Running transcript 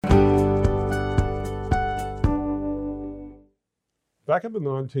Back in the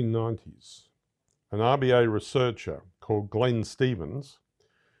 1990s, an RBA researcher called Glenn Stevens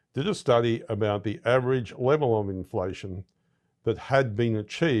did a study about the average level of inflation that had been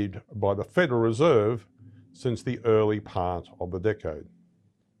achieved by the Federal Reserve since the early part of the decade.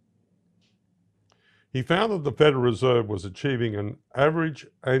 He found that the Federal Reserve was achieving an average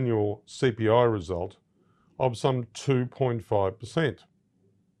annual CPI result of some 2.5%.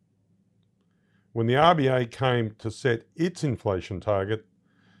 When the RBA came to set its inflation target,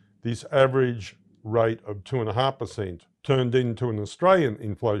 this average rate of 2.5% turned into an Australian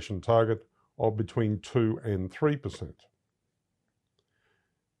inflation target of between 2 and 3%.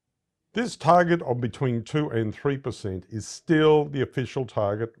 This target of between 2 and 3% is still the official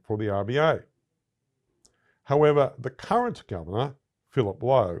target for the RBA. However, the current governor, Philip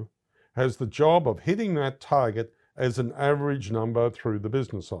Lowe, has the job of hitting that target as an average number through the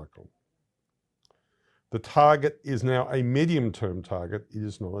business cycle. The target is now a medium-term target, it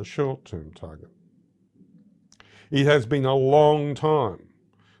is not a short-term target. It has been a long time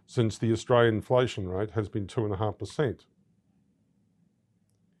since the Australian inflation rate has been 2.5%.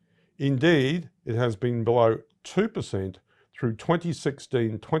 Indeed, it has been below 2% through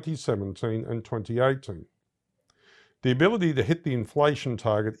 2016, 2017 and 2018. The ability to hit the inflation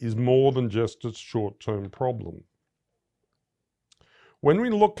target is more than just a short-term problem. When we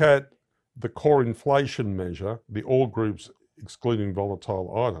look at the core inflation measure, the all groups excluding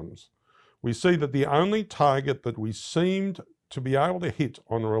volatile items, we see that the only target that we seemed to be able to hit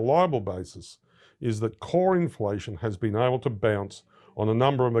on a reliable basis is that core inflation has been able to bounce on a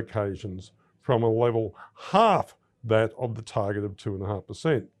number of occasions from a level half that of the target of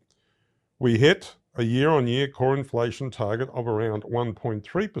 2.5%. We hit a year-on-year core inflation target of around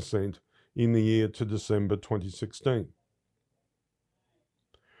 1.3% in the year to December 2016.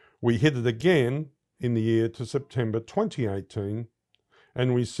 We hit it again in the year to September 2018,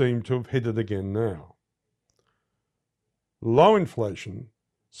 and we seem to have hit it again now. Low inflation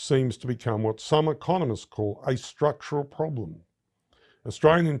seems to become what some economists call a structural problem.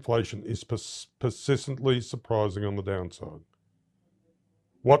 Australian inflation is persistently surprising on the downside.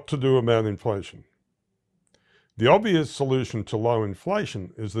 What to do about inflation? The obvious solution to low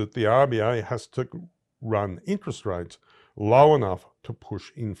inflation is that the RBA has to run interest rates low enough to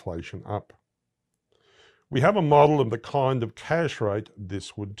push inflation up. We have a model of the kind of cash rate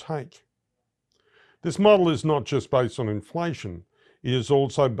this would take. This model is not just based on inflation, it is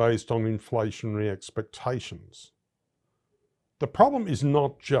also based on inflationary expectations. The problem is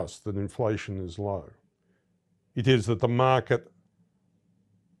not just that inflation is low. It is that the market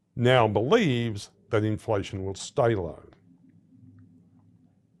now believes that inflation will stay low.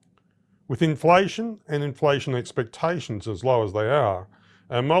 With inflation and inflation expectations as low as they are,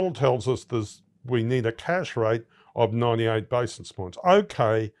 our model tells us we need a cash rate of 98 basis points.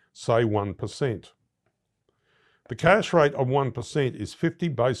 Okay, say 1%. The cash rate of 1% is 50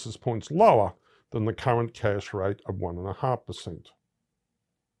 basis points lower than the current cash rate of 1.5%.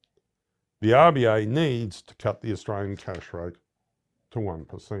 The RBA needs to cut the Australian cash rate to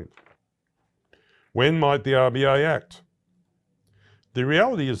 1%. When might the RBA act? The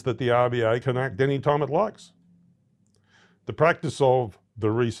reality is that the RBA can act any time it likes. The practice of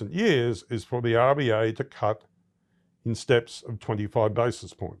the recent years is for the RBA to cut in steps of 25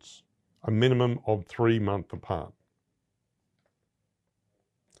 basis points, a minimum of 3 months apart.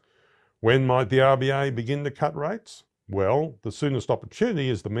 When might the RBA begin to cut rates? Well, the soonest opportunity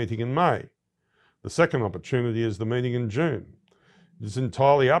is the meeting in May. The second opportunity is the meeting in June. It is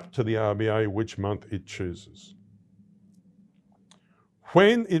entirely up to the RBA which month it chooses.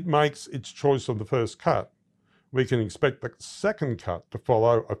 When it makes its choice of the first cut, we can expect the second cut to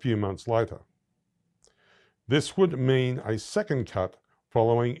follow a few months later. This would mean a second cut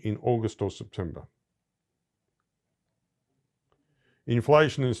following in August or September.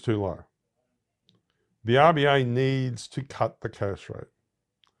 Inflation is too low. The RBA needs to cut the cash rate.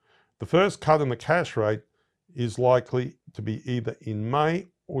 The first cut in the cash rate is likely to be either in May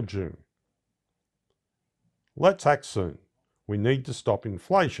or June. Let's act soon. We need to stop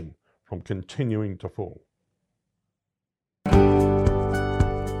inflation from continuing to fall.